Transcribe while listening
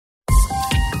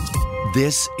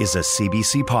This is a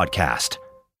CBC podcast.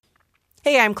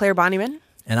 Hey, I'm Claire Bonnyman.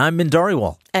 And I'm Min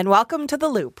Dhariwal. And welcome to The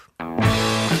Loop.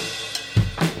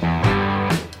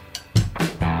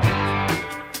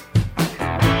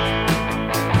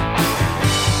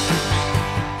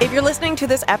 If you're listening to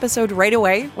this episode right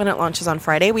away when it launches on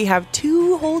Friday, we have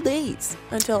 2 whole days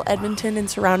until Edmonton and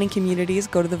surrounding communities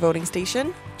go to the voting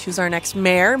station, choose our next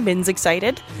mayor. Min's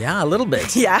excited. Yeah, a little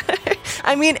bit. Yeah.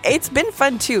 I mean, it's been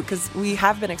fun too because we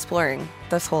have been exploring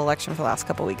this whole election for the last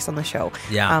couple of weeks on the show.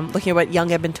 Yeah. Looking at what young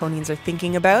Edmontonians are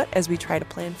thinking about as we try to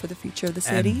plan for the future of the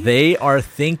city. And they are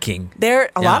thinking.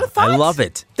 They're a lot of thoughts. I love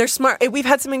it. They're smart. We've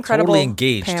had some incredible Totally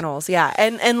engaged panels. Yeah.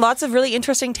 And lots of really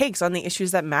interesting takes on the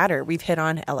issues that matter. We've hit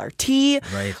on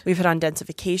LRT. Right. We've hit on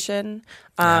densification.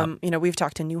 You know, we've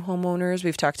talked to new homeowners.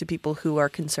 We've talked to people who are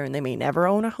concerned they may never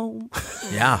own a home.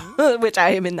 Yeah. Which I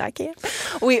am in that camp.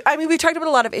 We've talked about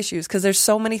a lot of issues because there's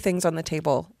so many things on the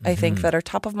table, I think, that are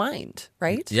top of mind,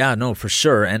 right? Yeah, no, for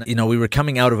sure. And, you know, we were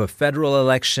coming out of a federal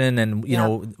election and, you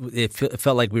know, it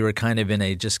felt like we were kind of in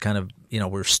a just kind of, you know,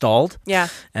 we're stalled. Yeah.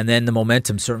 And then the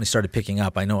momentum certainly started picking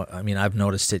up. I've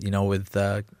noticed it, you know, with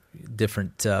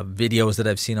different videos that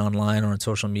I've seen online or on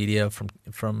social media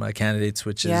from candidates,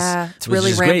 which it's is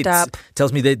really ramped great. up. It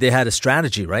tells me they had a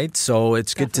strategy, right? So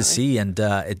it's good to see, and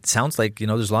it sounds like, you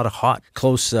know, there's a lot of hot,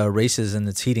 close races, and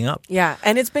it's heating up. Yeah,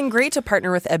 and it's been great to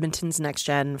partner with Edmonton's Next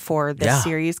Gen for this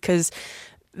series because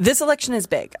this election is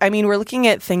big. I mean, we're looking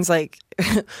at things like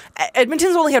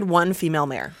Edmonton's only had 1 female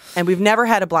mayor, and we've never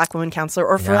had a Black woman councillor,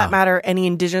 or for that matter, any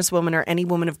Indigenous woman or any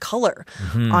woman of color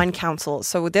on council.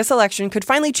 So this election could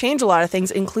finally change a lot of things,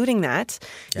 including that.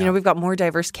 You know, we've got more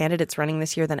diverse candidates running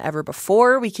this year than ever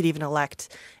before. We could even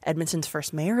elect Edmonton's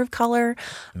first mayor of color.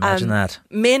 Imagine that.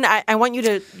 Min, I want you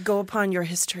to go upon your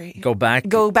history. Go back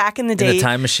in the day. In a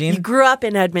time machine? You grew up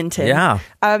in Edmonton. Yeah.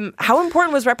 How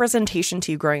important was representation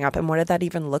to you growing up, and what did that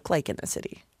even look like in the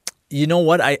city? You know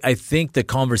what? I think the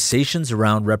conversations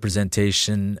around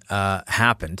representation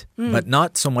happened, but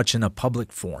not so much in a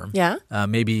public forum. Yeah.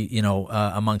 Maybe, you know,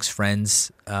 amongst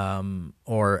friends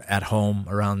or at home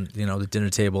around, you know, the dinner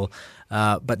table.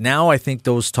 But now I think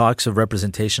those talks of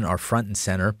representation are front and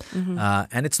center.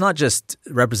 And it's not just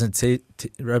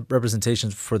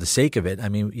representation for the sake of it. I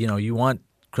mean, you know, you want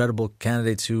credible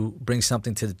candidates who bring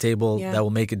something to the table that will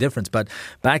make a difference. But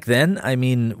back then, I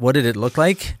mean, what did it look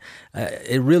like?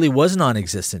 It really was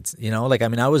non-existent. You know, like, I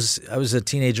mean, I was a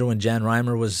teenager when Jan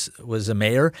Reimer was a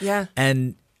mayor. Yeah.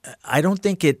 And I don't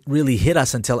think it really hit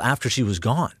us until after she was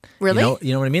gone. Really?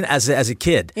 You know what I mean? As a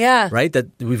kid. Yeah. Right?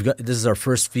 That this is our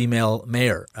first female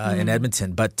mayor in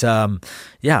Edmonton. But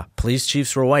police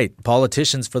chiefs were white.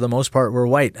 Politicians, for the most part, were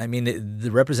white. I mean, the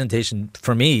representation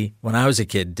for me when I was a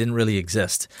kid didn't really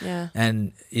exist. Yeah.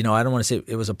 And, you know, I don't want to say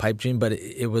it was a pipe dream, but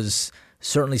it was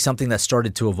certainly something that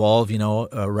started to evolve. You know,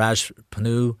 Raj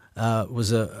Panu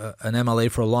was an MLA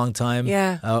for a long time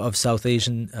of South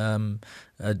Asian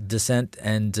descent,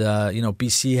 and you know,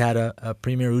 BC had a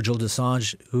Premier Ujjal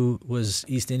Dosanjh who was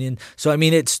East Indian. So I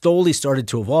mean, it slowly started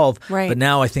to evolve. Right. But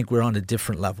now I think we're on a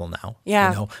different level now. Yeah.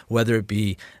 You know, whether it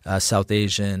be South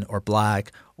Asian or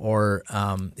Black or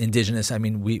Indigenous. I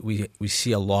mean, we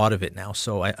see a lot of it now.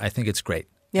 So I think it's great.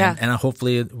 Yeah. And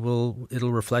hopefully it'll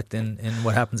reflect in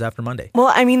what happens after Monday.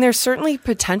 Well, I mean, there's certainly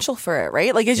potential for it,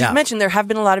 right? Like, as you mentioned, there have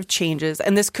been a lot of changes,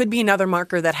 and this could be another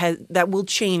marker that will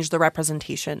change the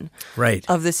representation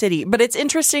of the city. But it's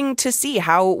interesting to see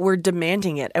how we're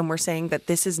demanding it, and we're saying that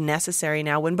this is necessary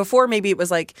now, when before maybe it was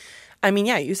like, I mean,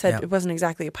 you said it wasn't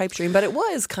exactly a pipe dream, but it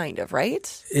was kind of,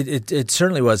 right? It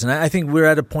certainly was. And I think we're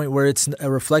at a point where it's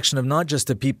a reflection of not just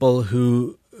the people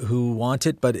who want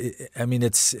it, but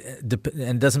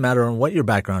it doesn't matter on what your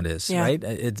background is, right?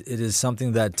 It is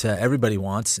something that everybody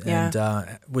wants,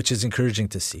 and which is encouraging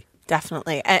to see.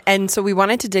 Definitely. And so we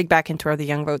wanted to dig back into our The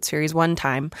Young Vote series one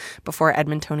time before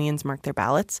Edmontonians mark their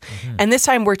ballots. And this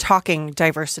time we're talking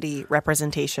diversity,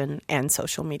 representation, and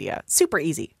social media. Super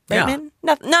easy, right, man?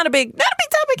 Not a big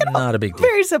topic at all. Not a big deal.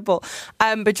 Very simple.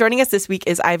 But joining us this week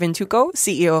is Ivan Tuco,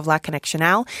 CEO of La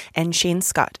Connectionale, and Shane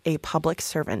Scott, a public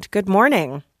servant. Good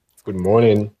morning. Good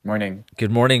morning. Morning.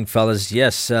 Good morning, fellas.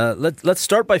 Yes, let's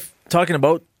start by talking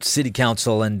about City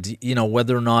Council and, you know,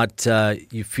 whether or not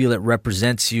you feel it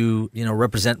represents you, you know,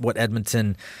 represent what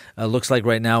Edmonton looks like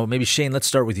right now. Maybe Shane, let's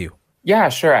start with you. Yeah,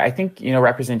 sure. I think, you know,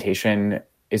 representation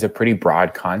is a pretty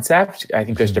broad concept. I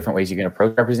think there's different ways you can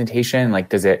approach representation. Like,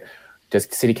 does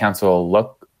City Council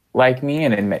look like me?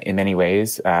 And in many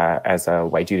ways, as a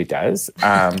white dude, it does.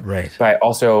 Right. But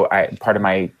also, part of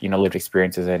my, you know, lived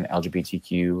experience as an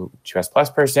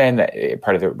LGBTQ2S+ person,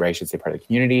 part of the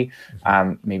community,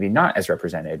 maybe not as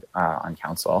represented on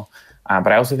council.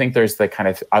 But I also think there's the kind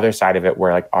of other side of it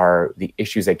where like are the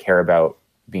issues I care about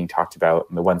being talked about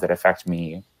and the ones that affect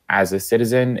me as a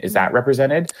citizen, is that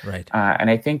represented? Right. And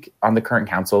I think on the current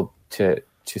council, to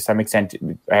some extent,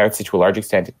 I would say to a large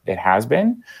extent, it has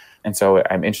been. And so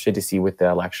I'm interested to see with the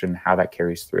election how that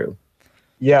carries through.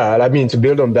 Yeah, I mean, to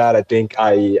build on that, I think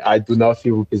I do not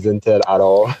feel represented at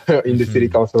all in the city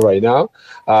council right now.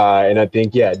 And I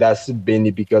think, that's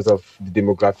mainly because of the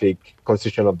demographic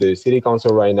constitution of the city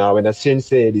council right now. And as Shane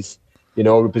said,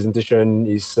 representation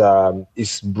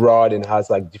is broad and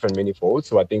has like different manifolds.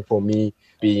 So I think for me,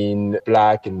 being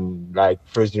Black and like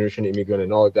first generation immigrant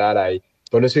and all that, I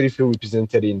don't necessarily feel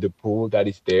represented in the pool that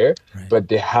is there. Right. But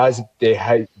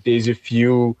there's a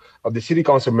few of the city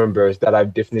council members that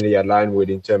I've definitely aligned with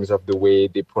in terms of the way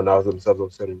they pronounce themselves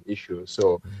on certain issues.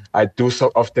 So I do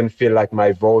so often feel like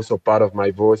my voice or part of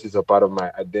my voice is a part of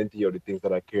my identity or the things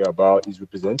that I care about is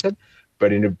represented.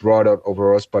 But in a broader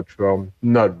overall spectrum,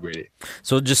 not really.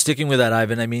 So just sticking with that,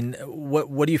 Ivan, I mean,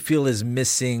 what do you feel is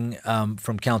missing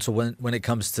from council when it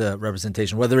comes to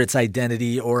representation, whether it's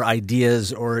identity or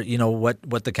ideas or,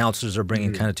 what the councillors are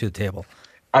bringing kind of to the table?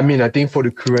 I mean, I think for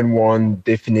the current one,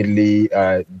 definitely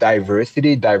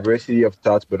diversity of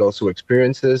thoughts, but also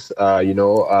experiences.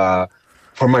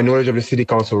 From my knowledge of the city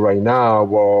council right now,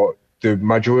 well, the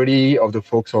majority of the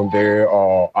folks on there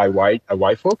are white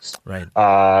folks. Right.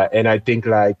 And I think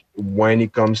like when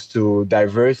it comes to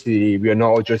diversity, we are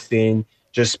not just saying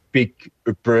just pick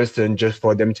a person just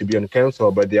for them to be on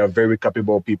council, but they are very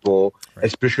capable people, right.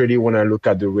 Especially when I look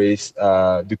at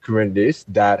the current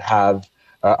list that have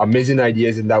amazing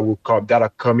ideas and that are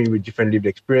coming with different lived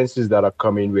experiences, that are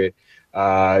coming with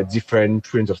different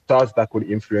trains of thoughts that could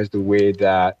influence the way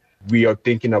that we are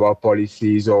thinking about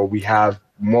policies, or we have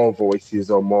more voices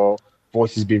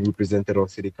being represented on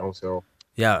city council.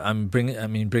 Yeah,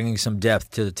 bringing some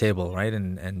depth to the table, right,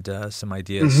 and some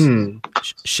ideas.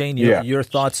 Shane, your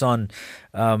thoughts on,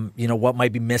 what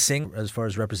might be missing as far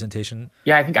as representation?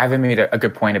 Yeah, I think Ivan made a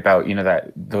good point about,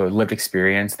 that the lived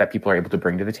experience that people are able to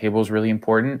bring to the table is really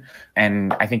important.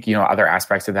 And I think, other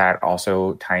aspects of that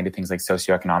also tie into things like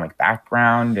socioeconomic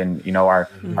background and, are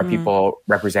people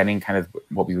representing kind of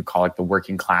what we would call like the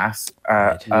working class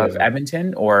of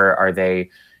Edmonton, or are they,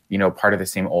 part of the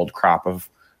same old crop of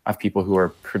people who are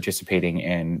participating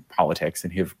in politics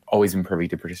and who've always been privy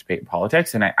to participate in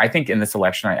politics. And I think in this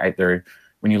election,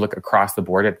 when you look across the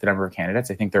board at the number of candidates,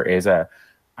 I think there is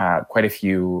quite a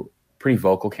few pretty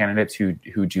vocal candidates who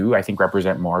do, I think,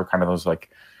 represent more kind of those, like,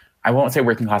 I won't say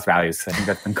working class values, because I think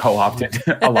that's been co-opted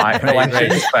a lot in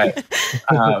elections, but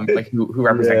like who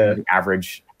represent the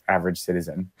average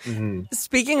citizen.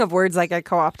 Speaking of words that get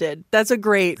co-opted, that's a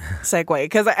great segue,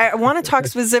 because I want to talk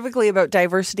specifically about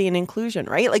diversity and inclusion,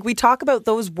 right? Like, we talk about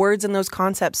those words and those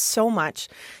concepts so much.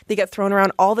 They get thrown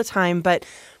around all the time. But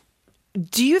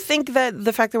do you think that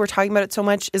the fact that we're talking about it so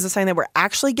much is a sign that we're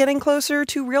actually getting closer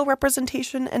to real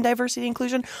representation and diversity and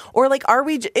inclusion? Or like,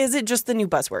 is it just the new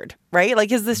buzzword, right?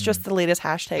 Like, is this just the latest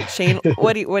hashtag? Shane,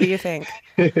 what do you think?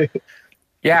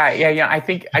 Yeah. I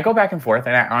think I go back and forth,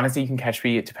 and honestly, you can catch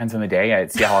me. It depends on the day. I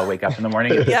see how I wake up in the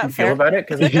morning and feel about it.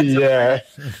 Because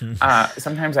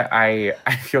sometimes I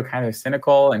feel kind of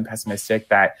cynical and pessimistic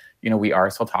that we are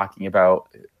still talking about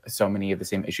so many of the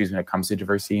same issues when it comes to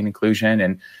diversity and inclusion.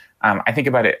 And I think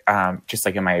about it just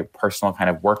like in my personal kind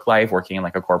of work life, working in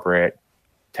like a corporate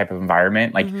type of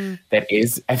environment, like that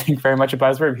is, I think, very much a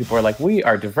buzzword. People are like, we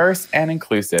are diverse and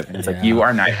inclusive, and it's like, you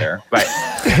are neither. But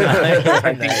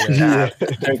I think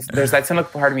there's that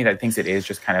cynical part of me that thinks it is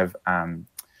just kind of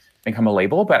become a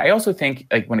label. But I also think,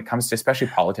 like, when it comes to especially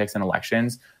politics and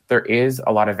elections, there is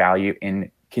a lot of value in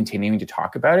continuing to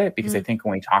talk about it, because I think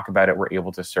when we talk about it, we're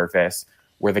able to surface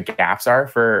where the gaps are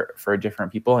for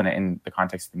different people, and in the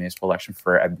context of the municipal election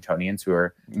for Edmontonians who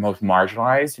are most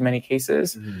marginalized in many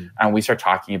cases. And we start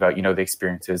talking about, the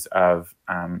experiences of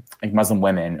like Muslim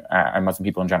women and Muslim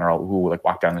people in general who like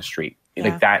walk down the street.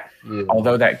 Like that,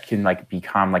 although that can like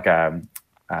become like a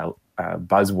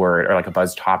buzzword or like a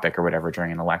buzz topic or whatever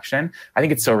during an election, I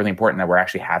think it's still really important that we're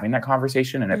actually having that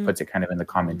conversation, and it puts it kind of in the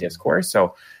common discourse.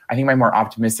 So I think my more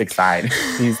optimistic side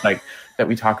is like that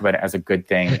we talk about it as a good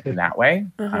thing in that way.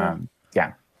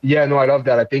 Yeah, no, I love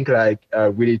that. I think like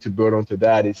really to build onto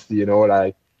that is,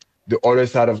 like the other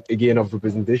side of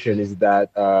representation is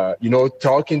that,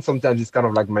 talking sometimes is kind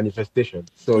of like manifestation.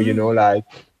 So, like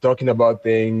talking about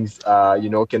things,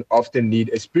 can often lead,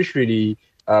 especially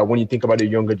when you think about the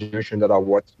younger generation that are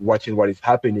watching what is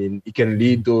happening, it can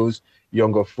lead those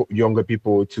younger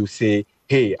people to say,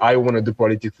 hey, I want to do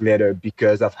politics later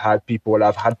because I've had people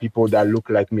that look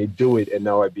like me do it, and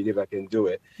now I believe I can do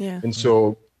it. And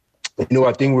so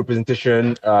I think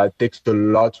representation takes a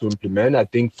lot to implement. I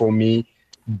think for me,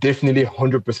 definitely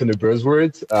 100% the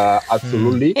buzzwords,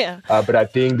 absolutely. But I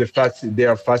think they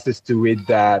are fastest to it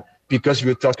that because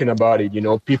we're talking about it,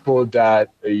 people that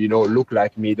look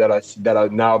like me that are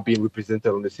now being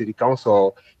represented on the city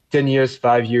council, 10 years,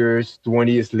 5 years,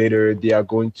 20 years later, they are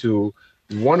going to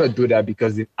want to do that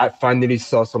because I finally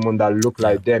saw someone that looked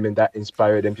like them and that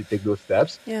inspired them to take those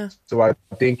steps. Yeah. So I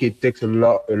think it takes a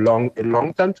long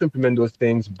time to implement those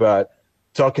things, but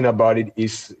talking about it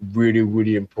is really,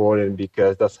 really important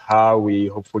because that's how we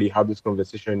hopefully have this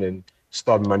conversation and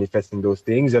start manifesting those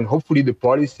things. And hopefully the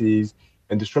policies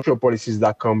and the structural policies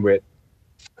that come with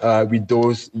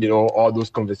those, all those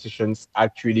conversations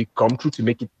actually come true to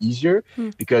make it easier.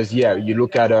 Because, you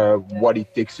look at what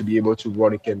it takes to be able to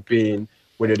run a campaign,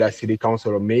 whether that's city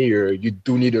council or mayor, you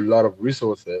do need a lot of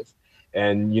resources.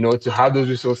 And, to have those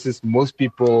resources, most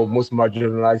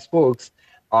marginalized folks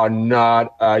are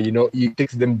not, it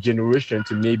takes them generation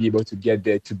to maybe able to get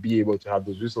there, to be able to have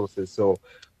those resources. So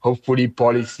hopefully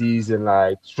policies and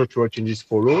like structural changes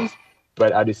follows,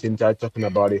 but at the same time, talking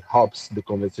about it helps the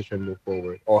conversation move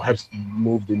forward or helps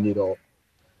move the needle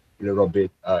little by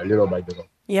little.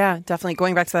 Yeah, definitely.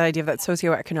 Going back to that idea of that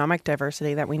socioeconomic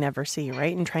diversity that we never see,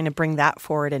 right? And trying to bring that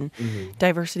forward, and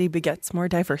diversity begets more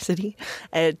diversity.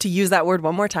 To use that word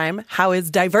one more time, how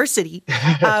is diversity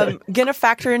going to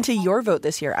factor into your vote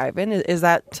this year, Ivan? Is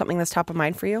that something that's top of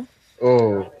mind for you?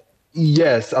 Oh,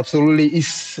 yes, absolutely.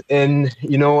 It's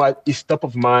top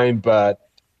of mind, but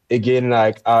again,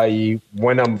 like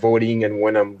when I'm voting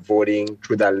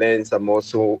through that lens,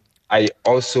 I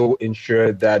also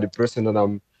ensure that the person that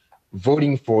I'm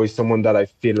voting for is someone that I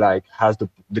feel like has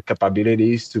the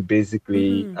capabilities to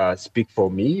basically speak for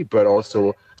me, but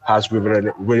also has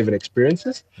relevant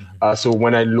experiences. So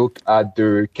when I look at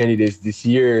the candidates this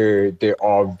year, there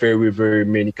are very, very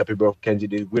many capable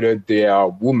candidates, whether they are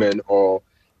women or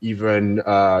even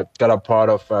that are part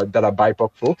of that are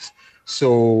BIPOC folks.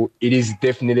 So it is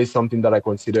definitely something that I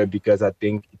consider because I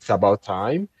think it's about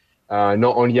time.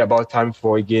 Not only about time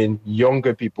for, again,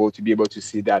 younger people to be able to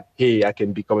see that, hey, I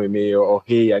can become a mayor or,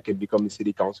 hey, I can become a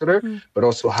city councilor, but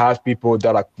also have people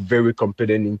that are very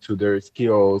competent into their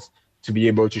skills to be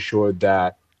able to show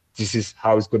that this is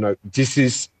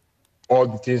all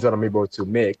the things that I'm able to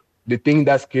make. The thing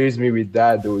that scares me with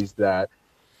that, though, is that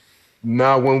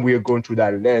now when we are going through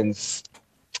that lens,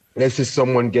 let's say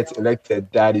someone gets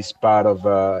elected that is part of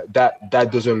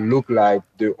that doesn't look like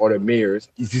the other mayors.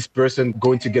 Is this person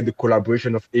going to get the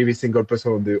collaboration of every single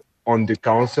person on the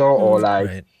council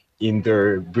or in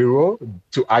their bureau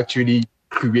to actually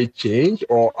create change,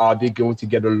 or are they going to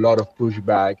get a lot of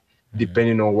pushback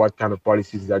depending on what kind of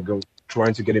policies they're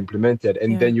trying to get implemented?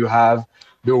 And then you have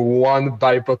the one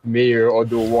BIPOC mayor or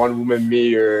the one woman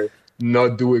mayor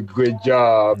not do a great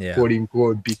job, quote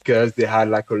unquote, because they had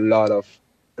like a lot of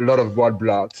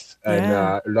roadblocks and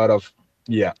a lot of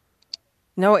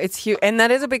No, it's huge. And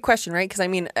that is a big question, right? Because, I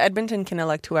mean, Edmonton can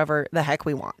elect whoever the heck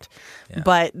we want. Yeah.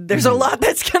 But there's a lot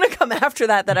that's going to come after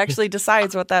that actually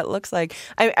decides what that looks like.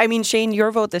 I mean, Shane,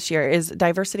 your vote this year, is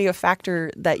diversity a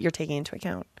factor that you're taking into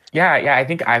account? Yeah. I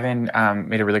think Ivan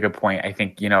made a really good point. I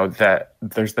think, that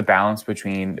there's the balance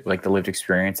between like the lived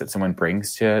experience that someone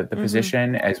brings to the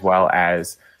position, as well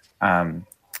as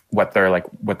what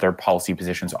their policy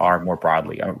positions are more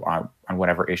broadly on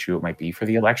whatever issue it might be for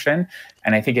the election.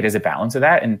 And I think it is a balance of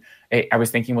that. And I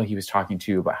was thinking while he was talking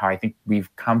too about how I think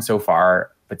we've come so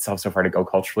far, but still so far to go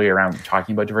culturally around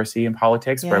talking about diversity in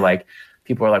politics, where like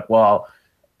people are like, well,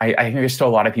 I think there's still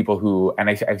a lot of people who, and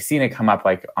I've seen it come up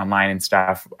like online and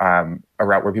stuff around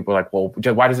where people are like, well,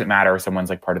 why does it matter if someone's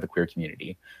like part of the queer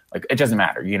community? Like, it doesn't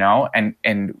matter,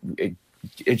 and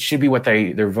it should be what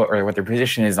their vote or what their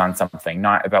position is on something,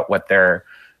 not about what their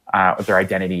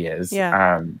identity is.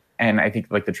 Yeah. And I think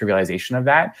like the trivialization of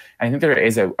that, and I think there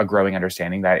is a growing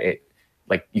understanding that it,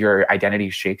 like, your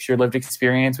identity shapes your lived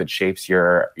experience, which shapes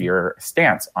your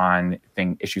stance on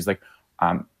issues like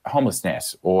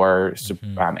homelessness or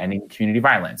ending community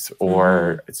violence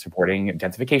or supporting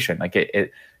intensification.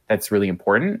 Like that's really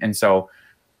important. And so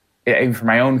for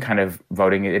my own kind of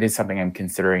voting, it is something I'm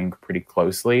considering pretty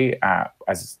closely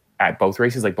as at both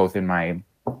races, like both in my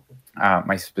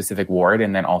my specific ward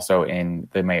and then also in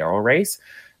the mayoral race.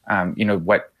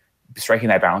 What striking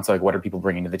that balance, like what are people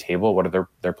bringing to the table, what are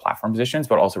their platform positions,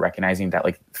 but also recognizing that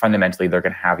like fundamentally they're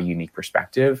going to have a unique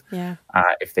perspective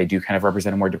if they do kind of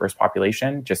represent a more diverse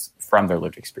population just from their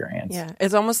lived experience. Yeah,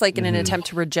 it's almost like in an attempt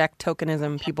to reject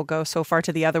tokenism, people go so far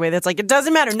to the other way that's like, it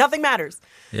doesn't matter, nothing matters.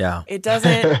 Yeah, it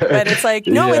doesn't. But it's like,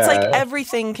 no, it's like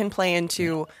everything can play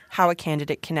into how a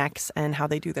candidate connects and how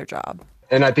they do their job.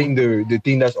 And I think the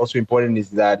thing that's also important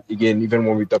is that, again, even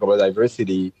when we talk about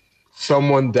diversity,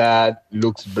 someone that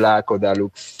looks Black or that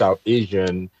looks South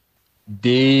Asian,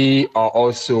 they are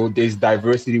also, there's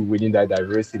diversity within that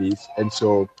diversities. And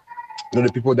so, the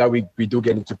people that we do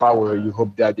get into power, you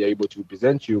hope that they're able to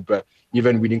represent you. But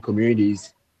even within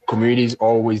communities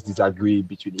always disagree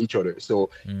between each other. So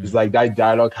it's like that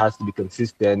dialogue has to be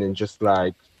consistent and just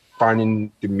like finding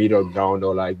the middle ground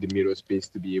or like the middle space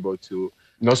to be able to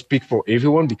not speak for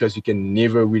everyone, because you can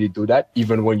never really do that,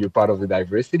 even when you're part of the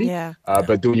diversity.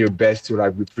 But doing your best to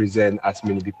like represent as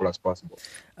many people as possible.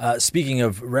 Speaking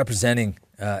of representing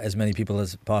as many people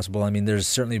as possible, I mean, there's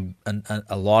certainly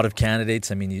a lot of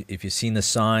candidates. I mean, if you've seen the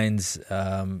signs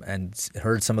and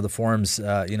heard some of the forums,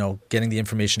 getting the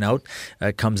information out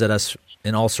comes at us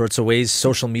in all sorts of ways.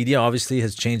 Social media obviously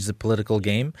has changed the political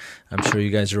game. I'm sure you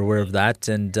guys are aware of that.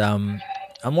 And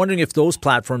I'm wondering if those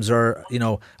platforms are,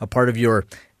 a part of your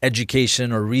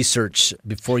education or research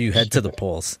before you head to the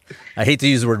polls. I hate to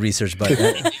use the word research, but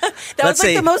that was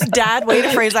like the most dad way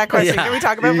to phrase that question. Can we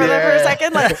talk about that for a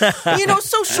second? Like,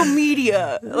 social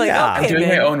media. Like, okay, I'm doing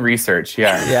my own research.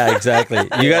 Yeah. Yeah, exactly.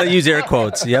 You got to use air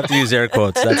quotes. You have to use air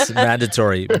quotes. That's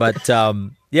mandatory. But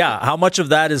how much of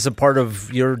that is a part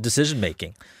of your decision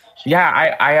making?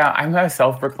 Yeah, I'm a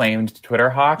self-proclaimed Twitter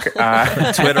hawk.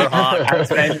 Twitter hawk. I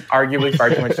spend arguably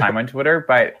far too much time on Twitter,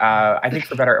 but I think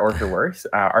for better or for worse,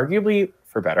 arguably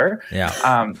for better. Yeah.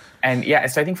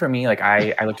 So I think for me, like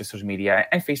I looked at social media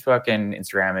and Facebook and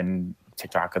Instagram and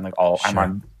TikTok and I'm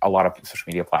on a lot of social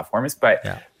media platforms, but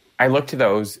I look to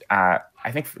those. I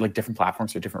think like different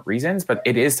platforms for different reasons, but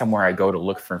it is somewhere I go to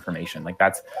look for information. Like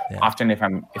that's often if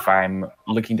I'm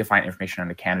looking to find information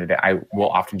on a candidate, I will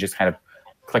often just kind of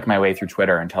click my way through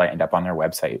Twitter until I end up on their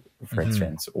website, for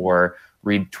instance, or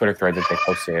read Twitter threads that they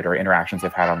posted or interactions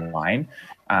they've had online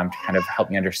to kind of help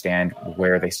me understand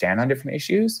where they stand on different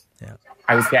issues. Yeah.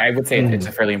 I would say it's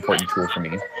a fairly important tool for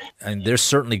me. And they're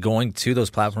certainly going to those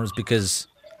platforms because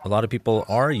a lot of people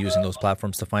are using those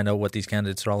platforms to find out what these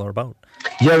candidates are all about.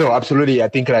 Yeah, no, absolutely. I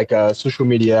think like social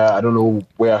media, I don't know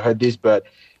where I heard this, but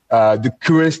the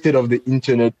current state of the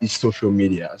internet is social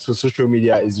media. So social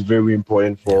media is very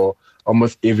important for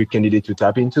almost every candidate to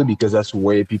tap into, because that's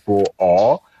where people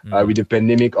are. With the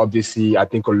pandemic, obviously, I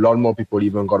think a lot more people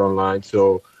even got online.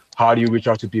 So how do you reach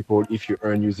out to people if you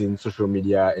earn using social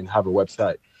media and have a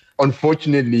website?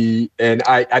 Unfortunately, and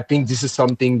I think this is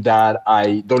something that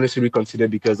I don't necessarily consider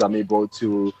because I'm able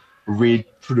to read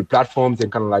through the platforms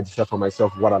and kind of like decide for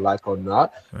myself what I like or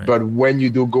not. Right. But when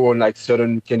you do go on like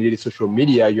certain candidate social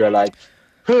media, you're like,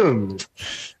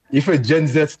 if a Gen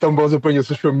Z stumbles upon your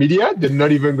social media, they're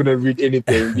not even going to read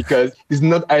anything because it's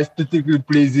not aesthetically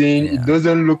pleasing. Yeah. It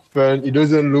doesn't look fun. It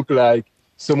doesn't look like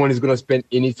someone is going to spend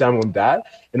any time on that.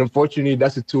 And unfortunately,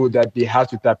 that's a tool that they have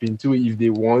to tap into if they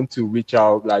want to reach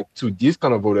out like to this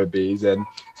kind of voter base. And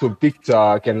so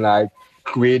TikTok and like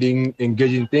creating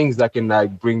engaging things that can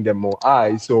like bring them more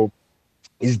eyes. So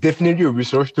it's definitely a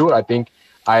research tool. I think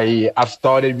I've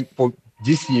started for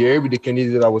this year with the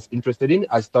candidates that I was interested in.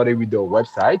 I started with the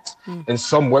websites, and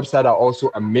some websites are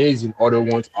also amazing. Other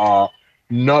ones are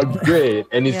not great.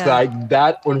 And it's like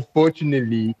that,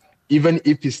 unfortunately, even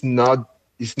if it's not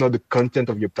the content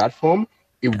of your platform,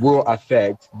 it will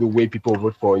affect the way people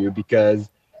vote for you, because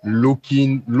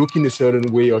looking a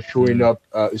certain way or showing up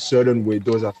a certain way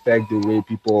does affect the way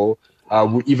people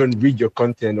will even read your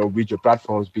content or read your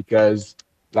platforms, because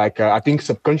like I think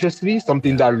subconsciously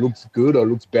something that looks good or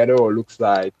looks better or looks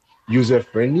like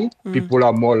user-friendly, people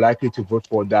are more likely to vote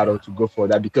for that or to go for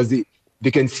that because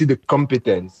they can see the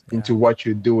competence into what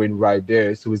you're doing right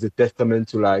there. So it's a testament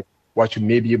to like what you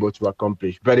may be able to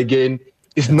accomplish. But again,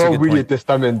 it's not really a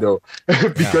testament though,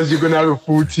 because you're going to have a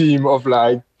full team of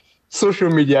like social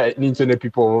media and internet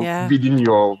people within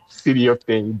your city of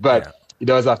things. But it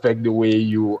does affect the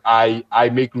way I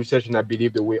make research, and I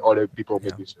believe the way other people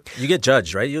make research. You get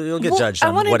judged, right? You'll get judged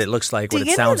on what it looks like, what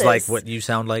it sounds like, what you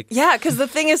sound like. Yeah, because the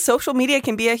thing is, social media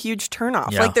can be a huge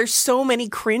turnoff. Yeah. Like, there's so many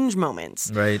cringe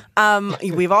moments. Right.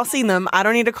 We've all seen them. I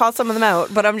don't need to call some of them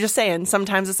out, but I'm just saying,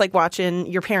 sometimes it's like watching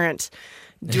your parent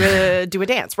do a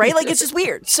dance, right? Like, it's just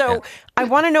weird. So I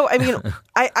want to know, I mean,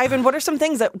 Ivan, what are some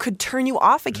things that could turn you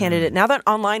off a candidate now that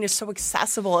online is so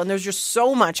accessible and there's just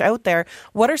so much out there?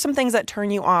 What are some things that turn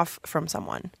you off from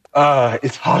someone?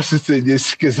 It's hard to say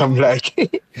this because I'm like,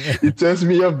 it turns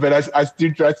me off, but I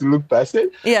still try to look past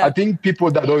it. Yeah. I think people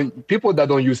that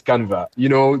don't use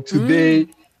Canva, today,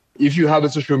 if you have a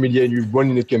social media and you're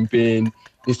running a campaign,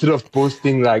 instead of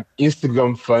posting like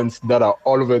Instagram fonts that are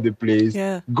all over the place,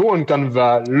 go on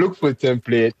Canva, look for a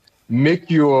template, make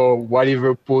your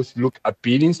whatever post look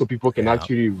appealing so people can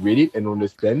actually read it and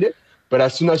understand it. But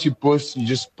as soon as you post, you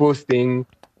just posting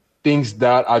things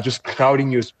that are just crowding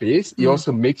your space. It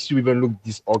also makes you even look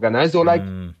disorganized, or like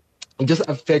it just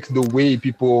affects the way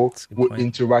people would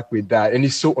interact with that. And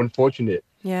it's so unfortunate.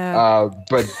 Yeah.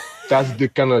 But that's the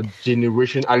kind of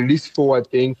generation, at least for, I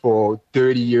think, for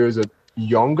 30 years or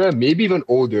younger, maybe even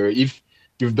older. If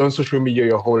you've done social media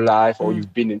your whole life or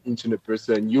you've been an internet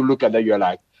person, you look at that, you're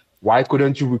like, why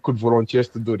couldn't you recruit volunteers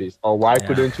to do this? Or why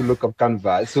couldn't you look up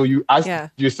Canva? So you ask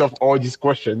yourself all these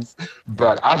questions,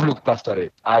 but I've looked after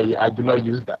it. I do not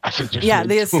use that.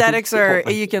 The aesthetics are,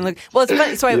 you can look. Well, it's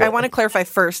funny. So I want to clarify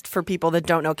first for people that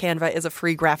don't know, Canva is a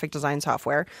free graphic design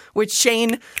software, which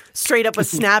Shane straight up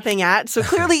was snapping at. So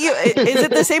clearly, is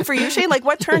it the same for you, Shane? Like,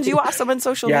 what turns you awesome on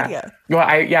social media? Well,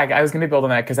 I was going to build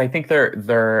on that because I think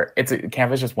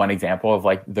Canva is just one example of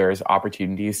like, there's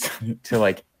opportunities to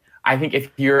like, I think if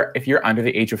you're under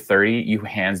the age of 30, you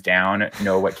hands down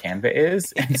know what Canva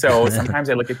is. And so sometimes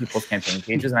I look at people's campaign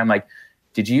pages and I'm like,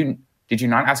 did you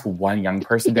not ask one young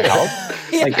person to help?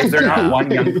 Like, is there not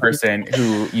one young person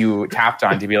who you tapped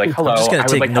on to be like, hello, I'm just going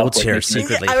to take notes here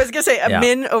secretly. secretly. I was going to say,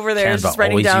 Min over there is just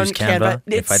writing Always down use Canva.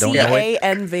 It's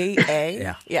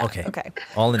Canva. Yeah. Okay.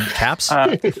 All in caps?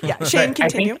 Shane,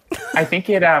 continue. I think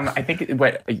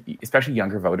what, especially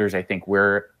younger voters, I think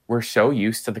we're so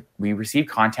used to we receive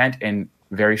content in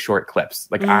very short clips.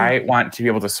 Like I want to be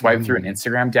able to swipe through an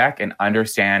Instagram deck and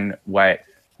understand what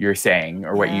you're saying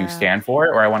or what you stand for,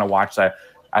 or I want to watch a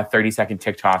 30-second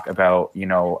TikTok about,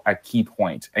 a key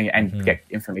point and get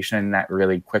information in that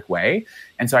really quick way.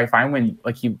 And so I find when,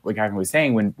 like Ivan was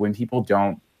saying, when people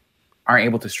aren't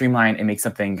able to streamline and make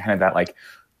something kind of that like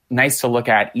nice to look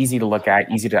at, easy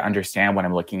to understand what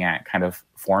I'm looking at kind of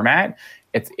format,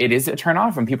 it is a turn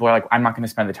off when people are like, I'm not going to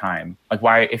spend the time. Like,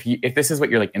 why, if this is what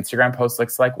your like Instagram post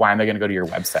looks like, why am I going to go to your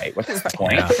website? What's the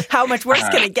point? Yeah. How much worse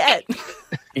can it get?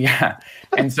 Yeah.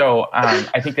 And so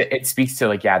I think that it speaks to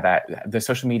like, that the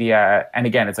social media, and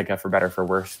again, it's like a for better, for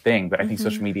worse thing, but I think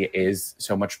social media is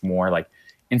so much more like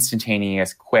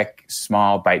instantaneous, quick,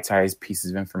 small, bite-sized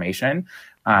pieces of information.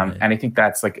 And I think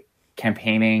that's like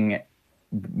campaigning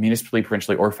municipally,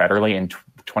 provincially, or federally in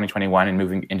 2021 and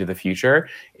moving into the future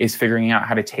is figuring out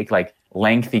how to take like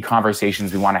lengthy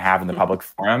conversations we want to have in the public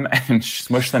forum and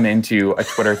smush them into a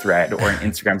Twitter thread or an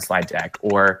Instagram slide deck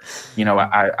or,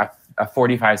 a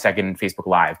 45-second Facebook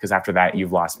Live, because after that,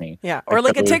 you've lost me. Yeah, or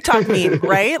like a TikTok meme,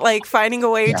 right? Like finding a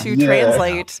way to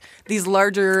translate these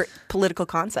larger political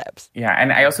concepts. Yeah,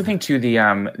 and I also think too,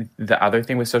 the other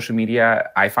thing with social media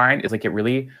I find is like it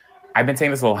really, I've been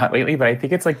saying this a lot lately, but I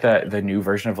think it's like the new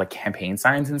version of like campaign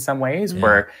signs in some ways,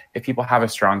 where if people have a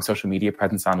strong social media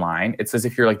presence online, it's as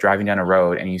if you're like driving down a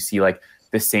road and you see like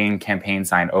the same campaign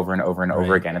sign over and over and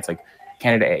over again. It's like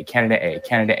candidate A, candidate A,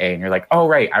 candidate A. And you're like, oh,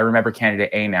 right, I remember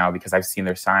candidate A now because I've seen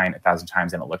their sign 1,000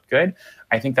 times and it looked good.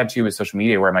 I think that too with social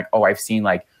media, where I'm like, oh, I've seen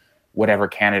like whatever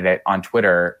candidate on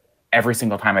Twitter every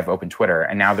single time I've opened Twitter.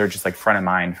 And now they're just like front of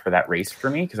mind for that race for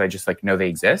me because I just like know they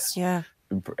exist. Yeah.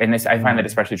 And this, I find that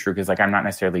especially true because like I'm not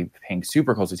necessarily paying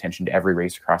super close attention to every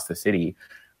race across the city,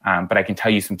 but I can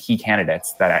tell you some key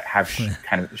candidates that have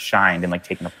kind of shined and like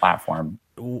taken a platform.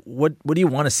 What do you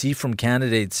want to see from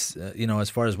candidates? As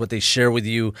far as what they share with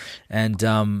you, and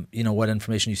what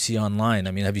information you see online.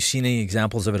 I mean, have you seen any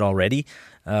examples of it already,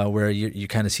 where you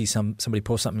kind of see somebody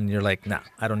post something and you're like, nah,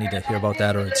 I don't need to hear about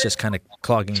that, or it's just kind of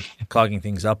clogging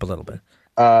things up a little bit?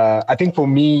 I think for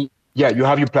me, you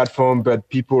have your platform, but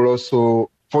people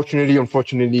also,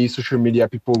 unfortunately, social media,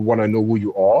 people want to know who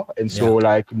you are. And so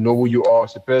like know who you are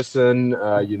as a person,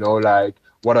 like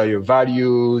what are your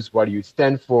values? What do you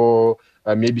stand for?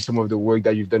 Maybe some of the work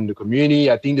that you've done in the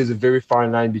community. I think there's a very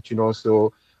fine line between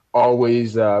also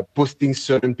always posting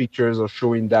certain pictures or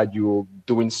showing that you're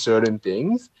doing certain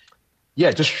things.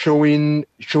 Just showing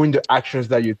the actions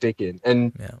that you're taking.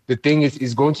 And the thing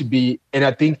is going to be, and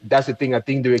I think that's the thing, I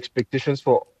think the expectations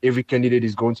for every candidate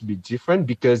is going to be different,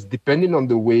 because depending on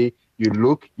the way you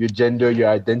look, your gender, your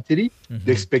identity,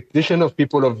 the expectation of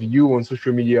people of you on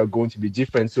social media are going to be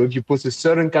different. So if you post a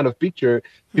certain kind of picture,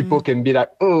 people can be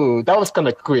like, oh, that was kind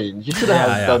of cringe. You shouldn't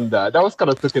have done that. That was kind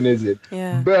of tokenism.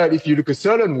 Yeah. But if you look a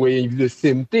certain way and you do the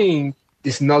same thing,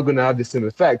 it's not going to have the same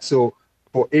effect. So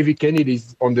for every candidate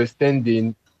is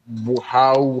understanding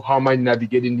how am I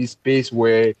navigating this space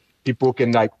where people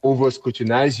can like over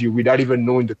scrutinize you without even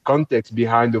knowing the context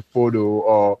behind the photo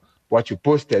or what you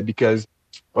posted, because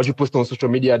what you post on social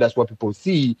media, that's what people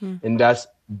see, and that's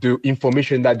the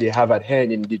information that they have at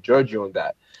hand, and they judge you on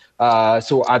that.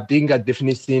 So I think I've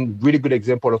definitely seen really good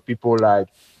example of people like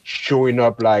showing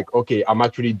up like, okay, I'm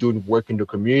actually doing work in the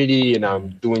community and I'm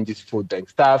doing this food bank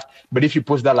stuff. But if you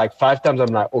post that like 5 times,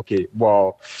 I'm like, okay,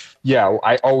 well, yeah,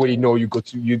 I already know you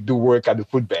do work at the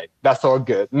food bank. That's all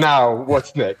good. Now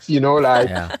what's next?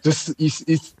 Just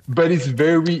it's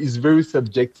very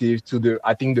subjective to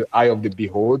I think the eye of the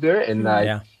beholder. And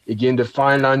again, the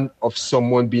fine line of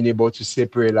someone being able to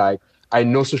separate, like, I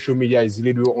know social media is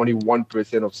literally only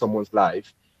 1% of someone's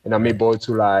life. And I'm able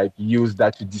to like use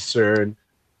that to discern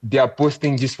they are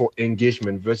posting this for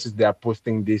engagement versus they are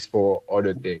posting this for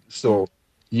other things. So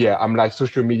yeah, I'm like,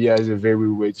 social media is a very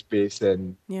weird space,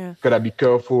 and gotta be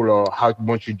careful or how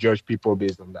much you judge people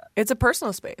based on that. It's a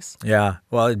personal space. Yeah,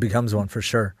 well, it becomes one for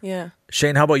sure. Yeah.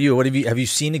 Shane, how about you? What have you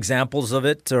seen examples of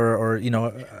it, or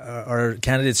are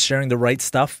candidates sharing the right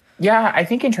stuff? Yeah, I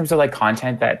think in terms of like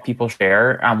content that people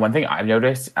share, one thing I've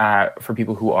noticed for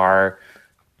people who are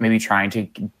maybe trying to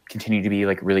continue to be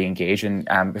like really engaged, and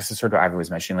this is sort of what Ivan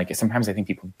was mentioning. Like sometimes I think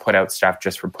people put out stuff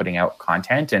just for putting out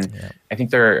content, and I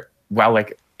think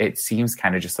like it seems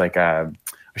kind of just like a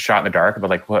shot in the dark about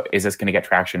like, what is this going to get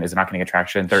traction? Is it not going to get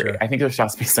traction? I think there's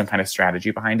supposed to be some kind of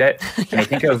strategy behind it.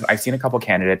 And I've seen a couple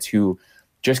candidates who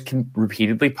just can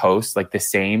repeatedly post like the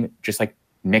same, just like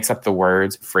mix up the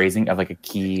words, phrasing of like a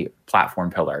key platform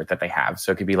pillar that they have.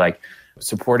 So it could be like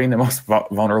supporting the most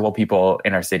vulnerable people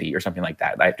in our city or something like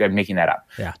that. I'm making that up.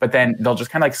 Yeah. But then they'll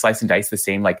just kind of like slice and dice the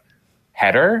same like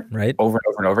header over and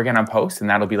over and over again on posts. And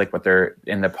that'll be like what they're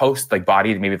in the post, like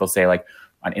body. Maybe they'll say like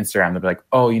on Instagram, they'll be like,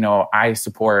 oh, I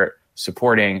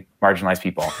supporting marginalized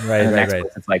people. Right.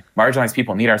 Post, it's like marginalized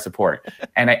people need our support.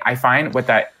 And I find what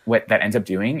that ends up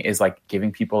doing is like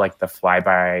giving people like the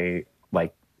flyby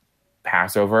like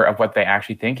Passover of what they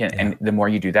actually think. And the more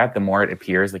you do that, the more it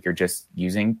appears like you're just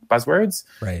using buzzwords.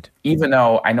 Right. Even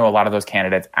though I know a lot of those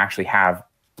candidates actually have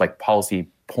like policy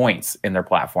points in their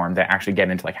platform that actually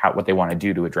get into like what they want to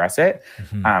do to address it.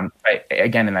 But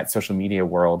again, in that social media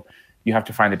world, you have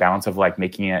to find the balance of like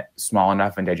making it small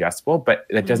enough and digestible, but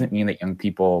that doesn't mean that young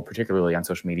people, particularly on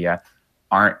social media,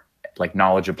 aren't like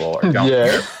knowledgeable or don't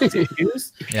hear these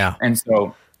issues. Yeah. And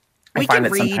so I find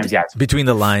that sometimes, between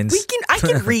the lines, I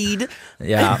can read.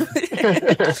 Yeah.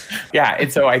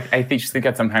 And so I think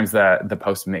that sometimes the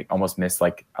posts almost miss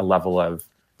like a level of,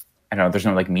 I don't know, there's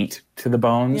no like meat to the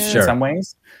bones in some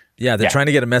ways. Yeah, they're trying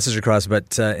to get a message across,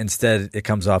 but instead it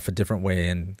comes off a different way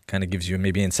and kind of gives you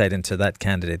maybe insight into that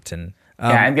candidate. And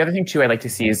and the other thing too I like to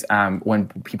see is when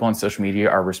people on social media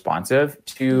are responsive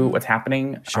to what's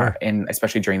happening, and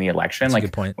especially during the election, that's like a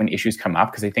good point. When issues come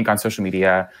up, because I think on social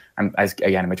media, I'm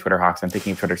a Twitter hawk, so I'm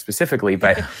thinking of Twitter specifically,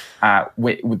 but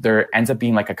there ends up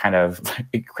being like a kind of,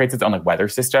 it creates its own like weather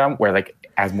system where like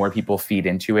as more people feed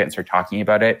into it and start talking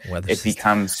about it,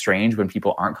 becomes strange when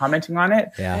people aren't commenting on it.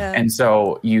 And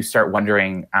so you start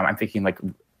wondering, I'm thinking like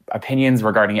opinions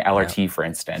regarding LRT, for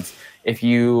instance, if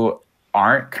you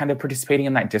aren't kind of participating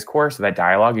in that discourse or that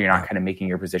dialogue, you're not kind of making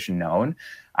your position known.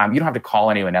 You don't have to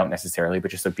call anyone out necessarily,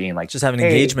 but just like being like, just having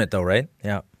engagement though, right?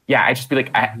 Yeah. I just be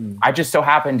like, I just so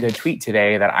happened to tweet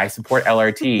today that I support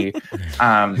LRT.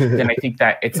 Then I think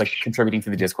that it's like contributing to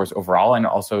the discourse overall, and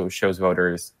also shows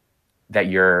voters that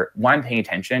you're paying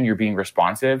attention, you're being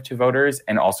responsive to voters,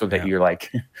 and also that you're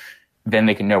like, then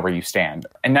they can know where you stand.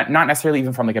 And not necessarily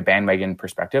even from like a bandwagon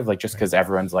perspective, like just because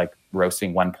everyone's like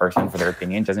roasting one person for their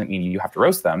opinion doesn't mean you have to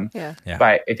roast them. Yeah.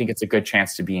 But I think it's a good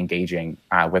chance to be engaging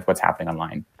with what's happening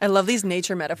online. I love these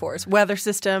nature metaphors. Weather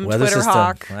system, Twitter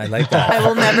hawk. I like that. I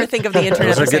will never think of the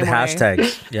internet Those are the good same hashtags.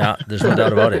 way. Yeah, there's no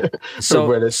doubt about it.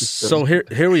 So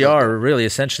here we are, really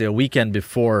essentially a weekend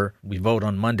before we vote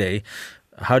on Monday.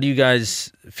 How do you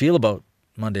guys feel about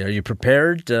Monday? Are you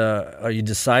prepared? Are you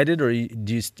decided, or are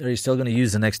you still going to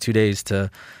use the next 2 days to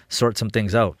sort some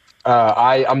things out?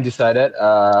 I'm decided.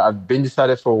 I've been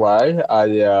decided for a while.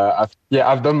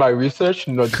 I've done my research,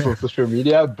 not just on social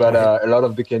media, but a lot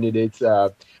of the candidates.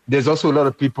 There's also a lot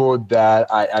of people that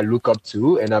I look up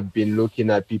to, and I've been looking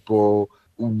at people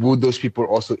who those people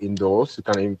also endorse to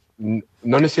kind of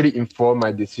not necessarily inform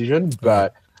my decision,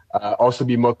 but also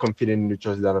be more confident in the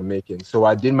choices that I'm making. So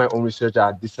I did my own research.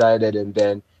 I decided, and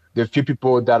then there are a few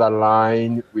people that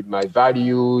align with my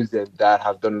values and that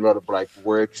have done a lot of like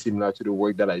work similar to the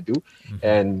work that I do.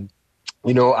 And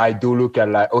I do look at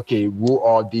like, okay, who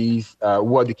are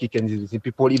the key candidates?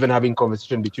 People even having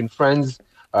conversation between friends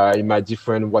in my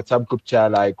different WhatsApp group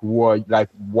chat, like why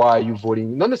are you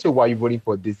voting? Not necessarily why you're voting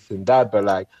for this and that, but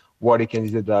like what are the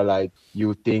candidates that like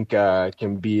you think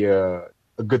can be a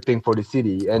good thing for the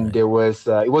city. And there was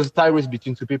it was a tie race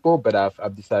between two people, but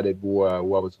I've decided who I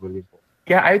was voting for.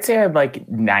 Yeah, I would say I'm like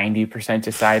 90%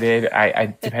 decided.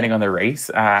 I depending on the race.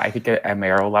 I think at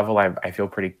mayoral level, I feel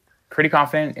pretty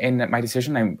confident in my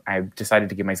decision. I've decided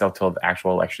to give myself till the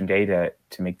actual election day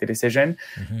to make the decision.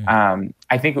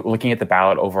 I think looking at the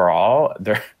ballot overall,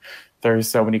 there's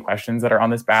so many questions that are on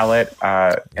this ballot.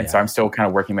 And so I'm still kind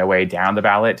of working my way down the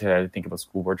ballot to think about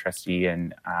school board trustee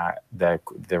and the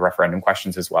referendum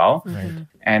questions as well.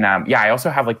 And I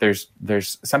also have like,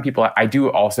 there's some people, I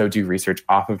do also do research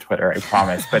off of Twitter, I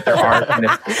promise, but there are kind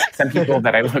of some people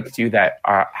that I look to that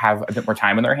have a bit more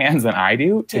time in their hands than I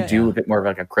do to do a bit more of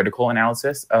like a critical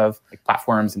analysis of like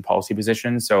platforms and policy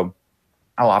positions. So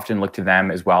I'll often look to them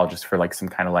as well, just for like some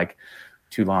kind of like,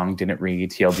 too long, didn't read,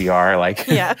 TLDR,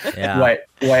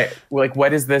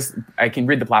 what is this? I can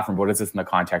read the platform, but what is this in the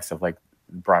context of like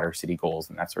broader city goals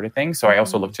and that sort of thing? So I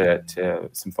also look to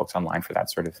some folks online for that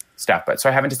sort of stuff. But so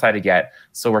I haven't decided yet,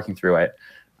 still working through it.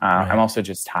 I'm also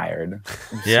just tired.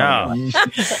 Yeah.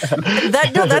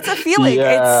 That's a feeling.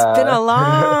 Yeah. It's been a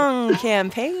long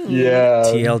campaign. Yeah.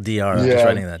 TLDR. I'm just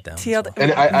writing that down.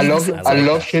 And I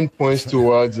love Shane points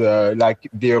towards like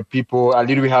there are people, I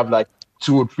literally have like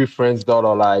 2 or 3 friends that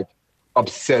are like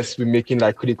obsessed with making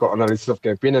like critical analysis of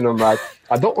campaign, and I'm like,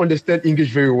 I don't understand English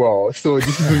very well, so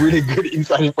this is really good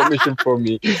inside information for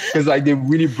me, because like they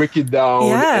really break it down.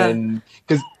 And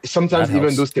because sometimes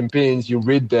even those campaigns, you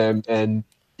read them, and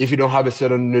if you don't have a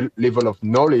certain level of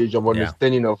knowledge of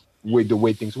understanding of the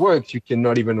way things work, you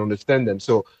cannot even understand them.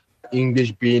 So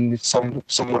English being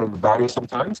somewhat of a barrier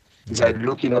sometimes, is like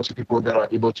looking up to people that are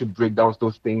able to break down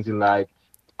those things in like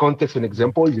context and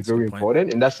example is very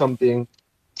important. And that's something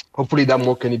hopefully that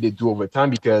more candidates do over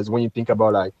time, because when you think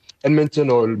about like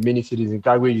Edmonton or many cities in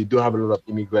Calgary, you do have a lot of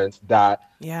immigrants that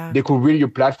they could read your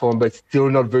platform but still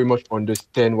not very much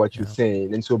understand what you're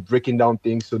saying. And so breaking down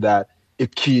things so that a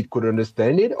kid could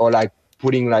understand it, or like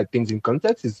putting like things in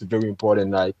context, is very important.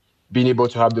 Like being able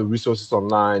to have the resources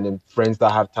online and friends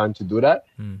that have time to do that,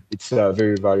 it's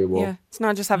very valuable. Yeah, it's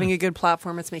not just having a good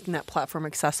platform, it's making that platform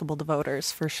accessible to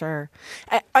voters, for sure.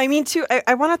 I mean, too,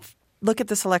 I want to look at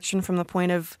this election from the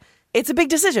point of, it's a big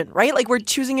decision, right? Like we're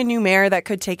choosing a new mayor that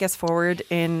could take us forward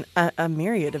in a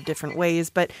myriad of different ways.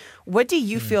 But what do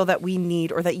you feel that we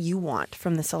need or that you want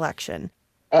from this election?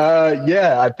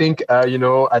 I think,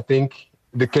 I think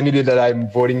the candidate that I'm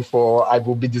voting for, I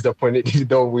will be disappointed if they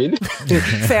don't win.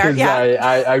 Fair,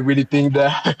 I really think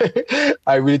that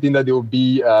there will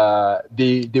be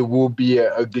there will be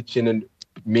a good chance,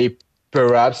 and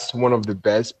perhaps one of the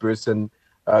best person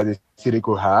the city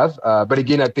could have. But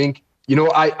again, I think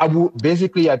I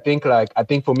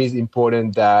think for me it's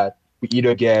important that we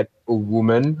either get a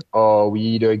woman or we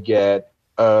either get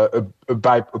a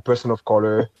person of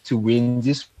color to win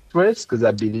this race, because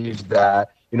I believe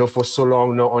that for so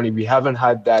long, not only we haven't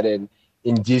had that in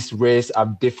this race,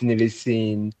 I've definitely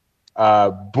seen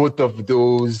both of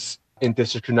those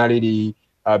intersectionality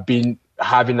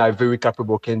having like very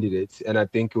capable candidates, and I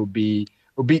think it'll be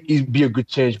a good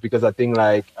change, because I think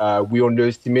like we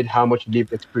underestimate how much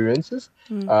lived experiences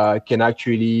can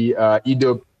actually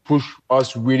either push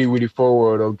us really, really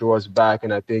forward or draw us back,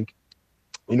 and I think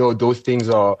those things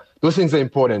are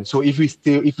important. So if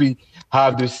we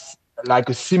have this like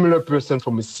a similar person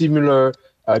from a similar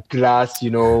class,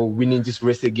 winning this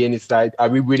race again, it's like, are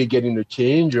we really getting a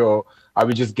change, or are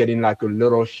we just getting like a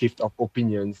little shift of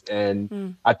opinions?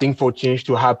 And I think for change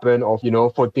to happen, or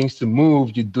for things to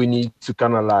move, you do need to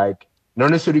kind of like not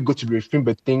necessarily go to the extreme,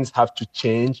 but things have to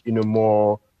change in a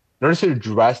more not necessarily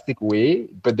drastic way,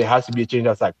 but there has to be a change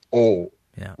that's like,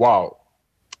 wow,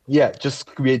 just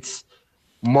creates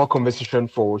more conversation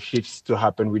for shifts to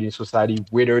happen within society.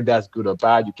 Whether that's good or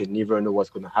bad, you can never know what's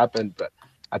going to happen. But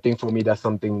I think for me, that's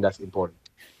something that's important.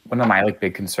 One of my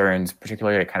big concerns,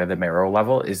 particularly at kind of the mayoral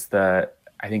level, is I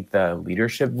think the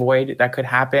leadership void that could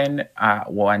happen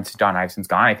once Don Iveson's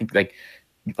gone. I think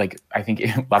I think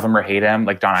love him or hate him,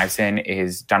 like Don Iveson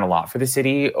has done a lot for the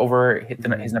city over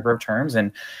his number of terms,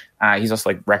 and he's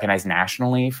also recognized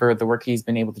nationally for the work he's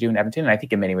been able to do in Edmonton. And I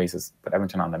think in many ways has put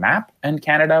Edmonton on the map in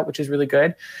Canada, which is really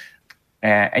good.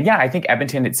 And I think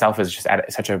Edmonton itself is just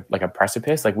at such a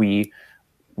precipice. Like we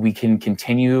can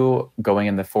continue going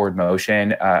in the forward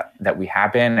motion that we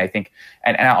have been. I think,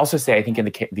 and I also say, I think in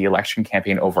the election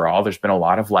campaign overall, there's been a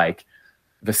lot of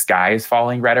the sky is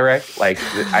falling rhetoric.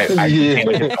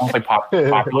 It's almost like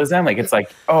populism. It's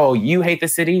like, oh, you hate the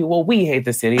city? Well, we hate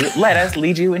the city. Let us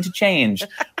lead you into change,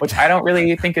 which I don't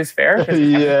really think is fair.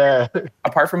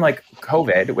 Apart from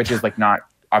COVID, which is not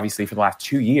obviously for the last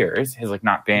 2 years has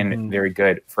not been very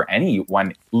good for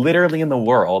anyone literally in the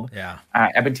world.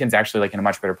 Edmonton's actually in a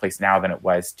much better place now than it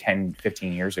was 10,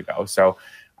 15 years ago. So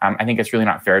I think it's really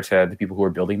not fair to the people who are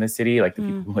building the city, like the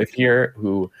people who live here,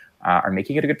 who are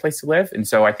making it a good place to live. And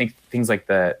so I think things like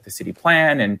the city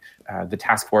plan and the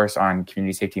task force on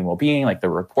community safety and well-being, like the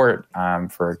report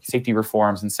for safety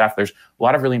reforms and stuff, there's a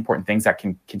lot of really important things that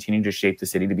can continue to shape the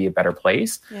city to be a better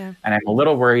place. Yeah. And I'm a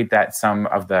little worried that some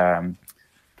of the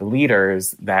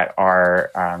leaders that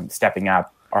are stepping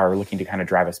up are looking to kind of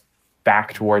drive us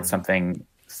back towards something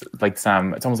like it's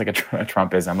almost like a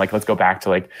Trumpism, like let's go back to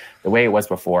like the way it was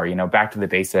before, back to the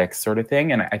basics sort of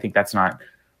thing. And I think that's not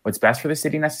what's best for the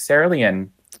city necessarily.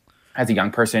 And as a young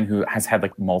person who has had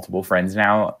like multiple friends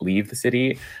now leave the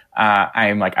city,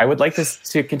 I'm like, I would like this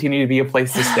to continue to be a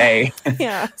place to stay.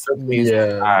 Yeah. So please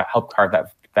help carve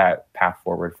that path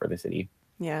forward for the city.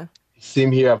 Yeah.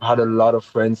 Same here. I've had a lot of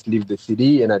friends leave the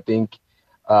city, and I think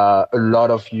a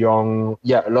lot of young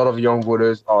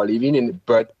voters are leaving.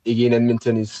 But again,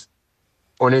 Edmonton is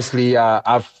honestly,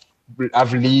 I've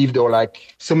lived or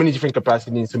like so many different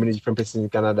capacities in so many different places in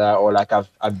Canada, or like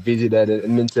I've visited.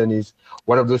 Edmonton is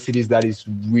one of those cities that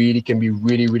can be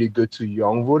really, really good to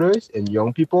young voters and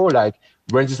young people. Like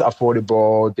rent is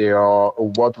affordable. There are a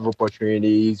wealth of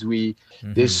opportunities.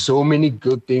 There's so many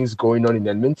good things going on in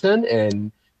Edmonton,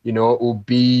 and it would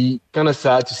be kind of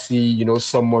sad to see,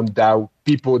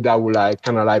 people that will like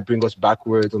kind of like bring us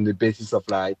backwards on the basis of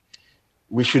like,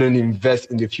 we shouldn't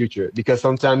invest in the future, because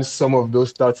sometimes some of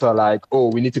those thoughts are like, oh,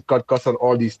 we need to cut costs on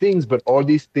all these things, but all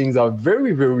these things are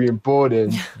very, very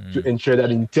important to ensure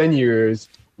that in 10 years,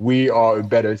 we are a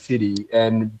better city.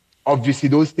 And obviously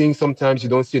those things, sometimes you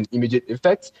don't see an immediate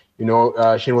effect.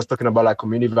 Shane was talking about like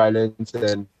community violence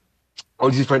and all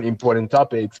these different important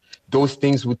topics. Those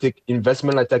things will take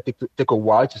investment, like take a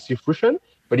while to see fruition.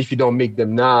 But if you don't make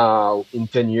them now, in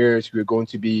 10 years, we're going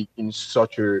to be in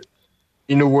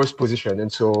a worse position. And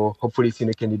so hopefully seeing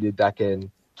a candidate that can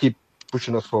keep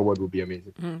pushing us forward will be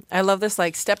amazing. I love this,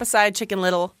 like, step aside, Chicken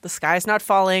Little. The sky's not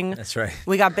falling. That's right.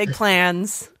 We got big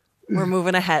plans. We're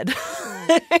moving ahead.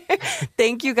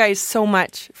 Thank you guys so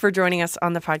much for joining us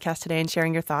on the podcast today and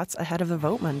sharing your thoughts ahead of the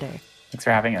vote Monday. Thanks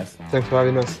for having us. Thanks for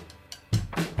having us.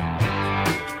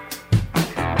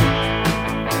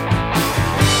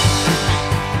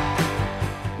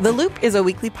 The Loop is a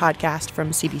weekly podcast from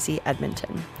CBC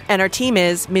Edmonton. And our team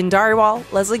is Min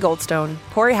Dhariwal, Leslie Goldstone,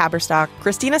 Corey Haberstock,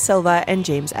 Christina Silva, and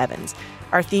James Evans.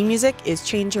 Our theme music is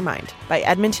Change Your Mind by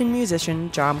Edmonton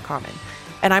musician John Common.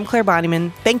 And I'm Claire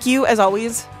Bonnyman. Thank you, as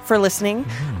always, for listening.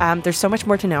 There's so much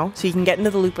more to know, so you can get into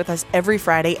the loop with us every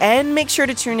Friday. And make sure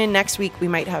to tune in next week. We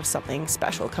might have something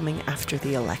special coming after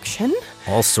the election.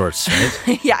 All sorts,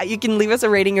 right? Yeah, you can leave us a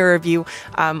rating or review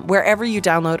wherever you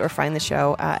download or find the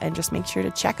show. And just make sure to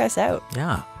check us out.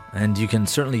 Yeah. And you can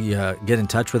certainly get in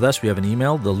touch with us. We have an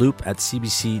email,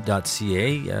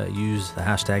 theloop@cbc.ca. Use the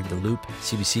hashtag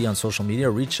TheLoopCBC on social media.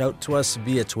 Reach out to us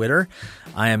via Twitter.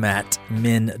 I am at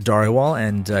Min Dhariwal,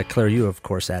 and Claire, you, of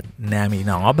course, at Nami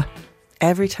Knob.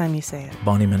 Every time you say it.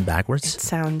 Bonnyman backwards. It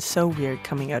sounds so weird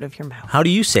coming out of your mouth. How do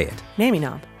you say it? Nami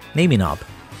Knob. Nami Knob.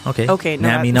 Okay. Okay. No,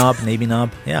 Nami Knob, Nami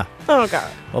Knob. Yeah. Oh,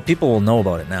 God. Well, people will know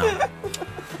about it now.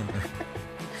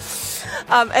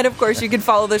 And of course, you can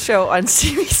follow the show on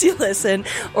CBC Listen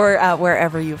or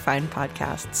wherever you find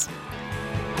podcasts.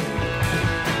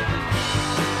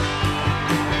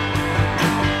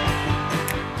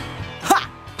 Ha!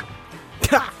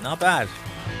 Not bad.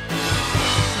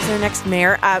 Who's our next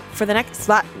mayor? For the next.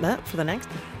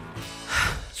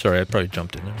 Sorry, I probably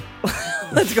jumped in there.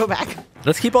 Let's go back.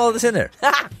 Let's keep all of this in there.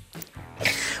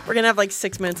 We're going to have like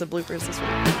 6 minutes of bloopers this week.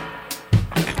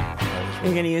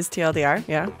 You're going to use TLDR?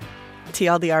 Yeah.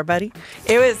 TLDR, buddy.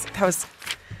 That was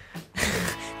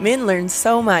Min learned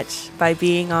so much by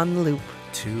being on the loop.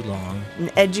 Too long.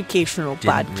 An educational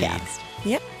Didn't podcast. read.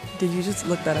 Yeah. Did you just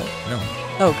look that up? No.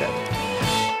 Oh, good.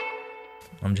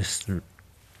 I'm just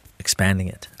expanding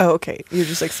it. Oh, okay. You're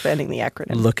just expanding the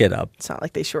acronym. Look it up. It's not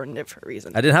like they shortened it for a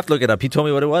reason. I didn't have to look it up. He told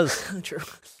me what it was. True.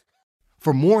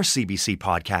 For more CBC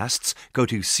podcasts, go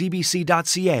to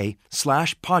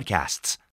cbc.ca/podcasts.